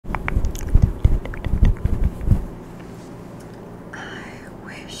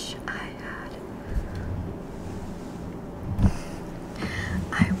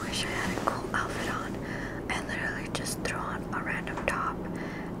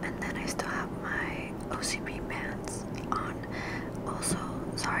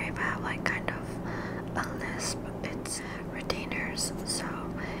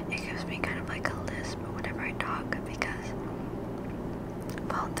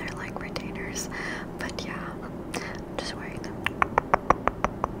they're like retainers. But yeah, I'm just wearing them.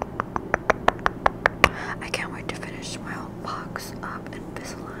 I can't wait to finish my whole box up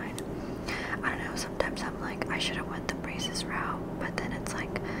Invisalign. I don't know, sometimes I'm like, I should have went the braces route, but then it's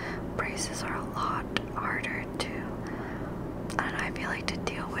like, braces are a lot harder to, I don't know, I feel like to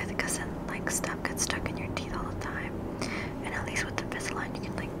deal with, because then like stuff gets stuck in your teeth all the time, and at least with Invisalign you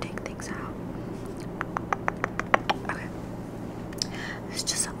can like take things out. Okay, it's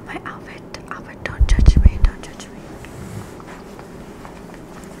just my outfit, don't judge me, don't judge me.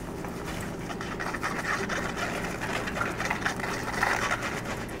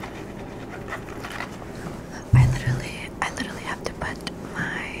 I literally have to put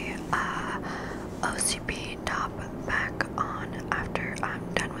my OCP top back on after I'm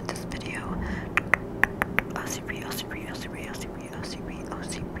done with this video.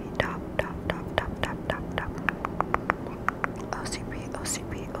 OCP top.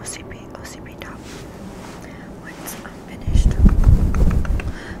 OCP top. Once I'm finished.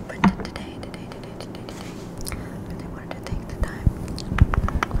 But today, I really wanted to take the time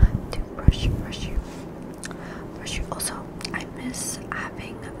to brush you. Also, I miss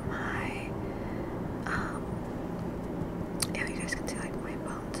having my, yeah, you guys can see like my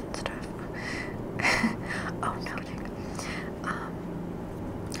bones and stuff. Oh no,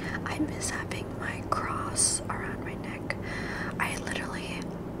 I miss having my cross around my neck. I literally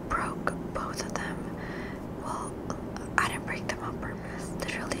broke both of them. Well, I didn't break them on purpose.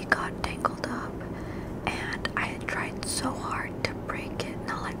 Literally got tangled up, and I had tried so hard to break it.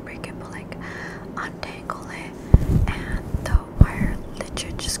 Not like break it, but like untangle it. And the wire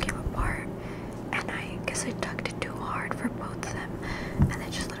legit just came apart. And I guess I tugged it too hard for both of them. And they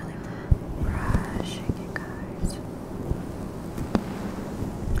just literally brushing, you guys.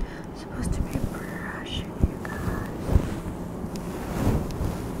 Supposed to be brushing, you guys.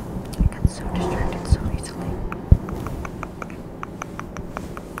 I get so distracted so easily.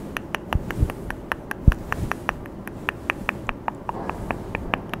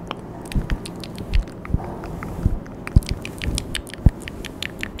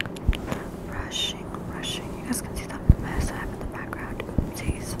 Brushing. You guys can see the mess I have in the background.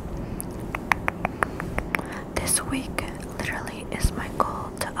 Oopsies. This week literally is my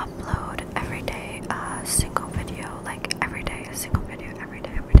goal to upload every day a single video. Like every day a single video. Every day.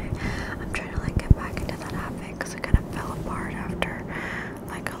 I'm trying to like get back into that habit because it kind of fell apart after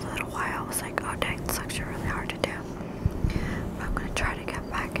like a little while. I was like, oh dang, this is actually really hard to do. But I'm gonna try to get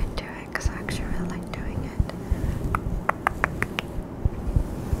back into it because I actually really like doing it.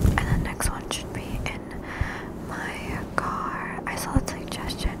 And the next one should be in my car. I saw a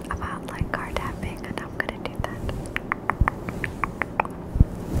suggestion about like car tapping, and I'm gonna do that.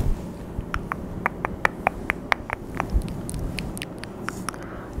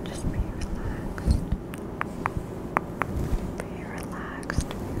 Just be relaxed. Be relaxed.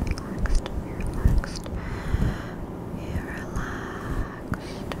 Be relaxed. Be relaxed.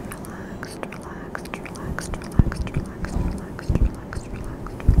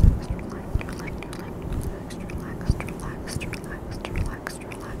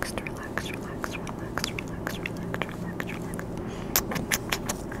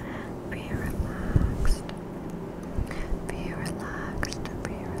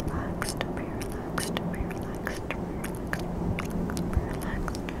 Be relaxed.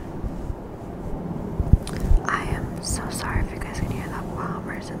 Relaxed. I am so sorry if you guys can hear the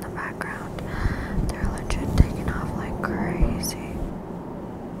bombers in the background. They're legit taking off like crazy.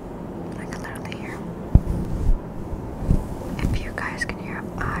 I can literally hear them. If you guys can hear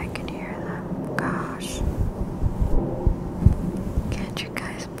them, I can hear them. Gosh. Can't you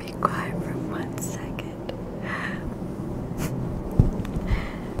guys be quiet for 1 second?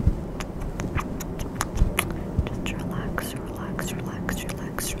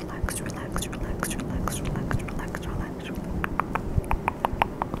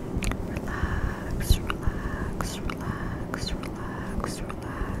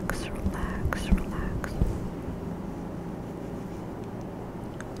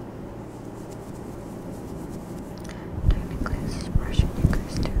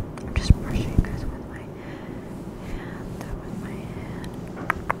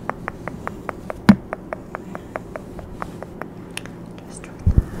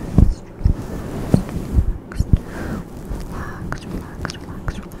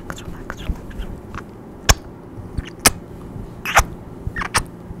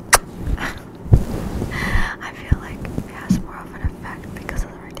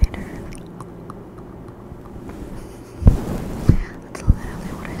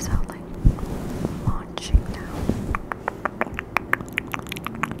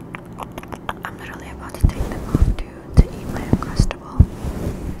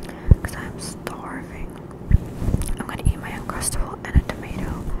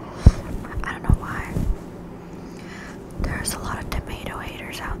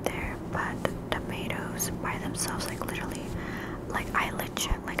 like I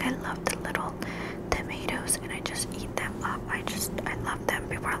legit, like I love the little tomatoes and I just eat them up. I love them.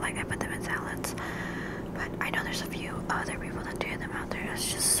 People are like, I put them in salads. But I know there's a few other people that do them out there.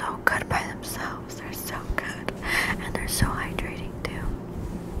 It's just so good by themselves. They're so good. And they're so hydrating too.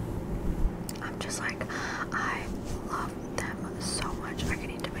 I'm just like, I love them so much. I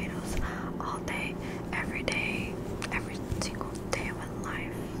can eat tomatoes all day, every single day of my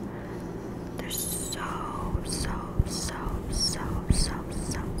life. They're so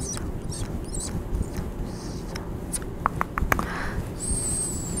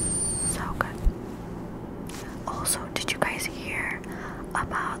good. Also, did you guys hear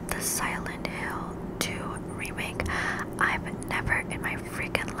about the Silent Hill 2 remake? I've never in my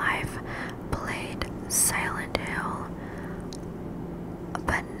freaking life played Silent Hill,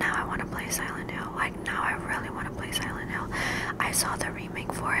 but now I want to play Silent Hill. Like, now I really want to play Silent Hill. I saw the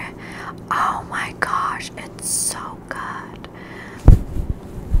remake for it. Oh my gosh, it's so good.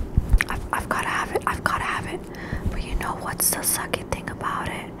 I've gotta have it. I've gotta have it. But you know what's the sucky thing about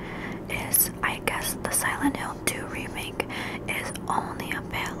it? Is I guess the Silent Hill 2 remake is only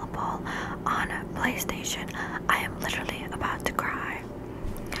available on PlayStation. I am literally about to cry.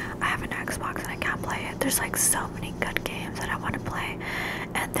 I have an Xbox and I can't play it. There's like so many good games that I want to play,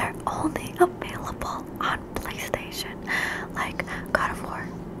 and they're only available on PlayStation. Like God of War.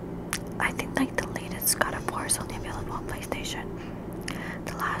 I think like the latest God of War is only available on PlayStation.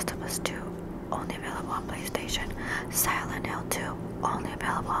 The Last of Us 2 only available on PlayStation. Silent Hill 2 only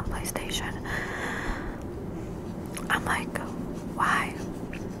available on PlayStation. I'm like, why?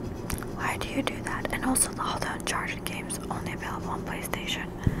 Why do you do that? And also all the Uncharted games only available on PlayStation.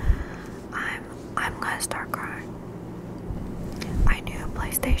 I'm gonna start crying. I knew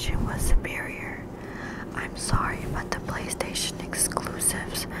PlayStation was superior. I'm sorry, but the PlayStation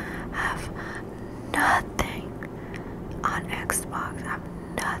exclusives have nothing on Xbox. Have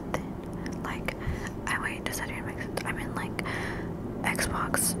nothing. Like, wait, does that even make sense? I mean, like,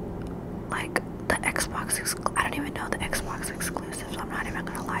 Xbox, like, the Xbox, I don't even know the Xbox exclusives. I'm not even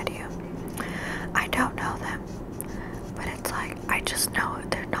gonna lie to you. I don't know them. But it's like, I just know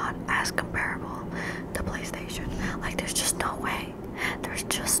they're not as comparable to PlayStation. Like, there's just no way. There's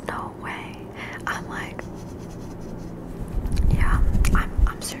just no way. I'm like, yeah,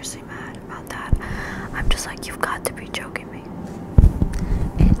 I'm seriously mad about that. I'm just like, you've got to be joking.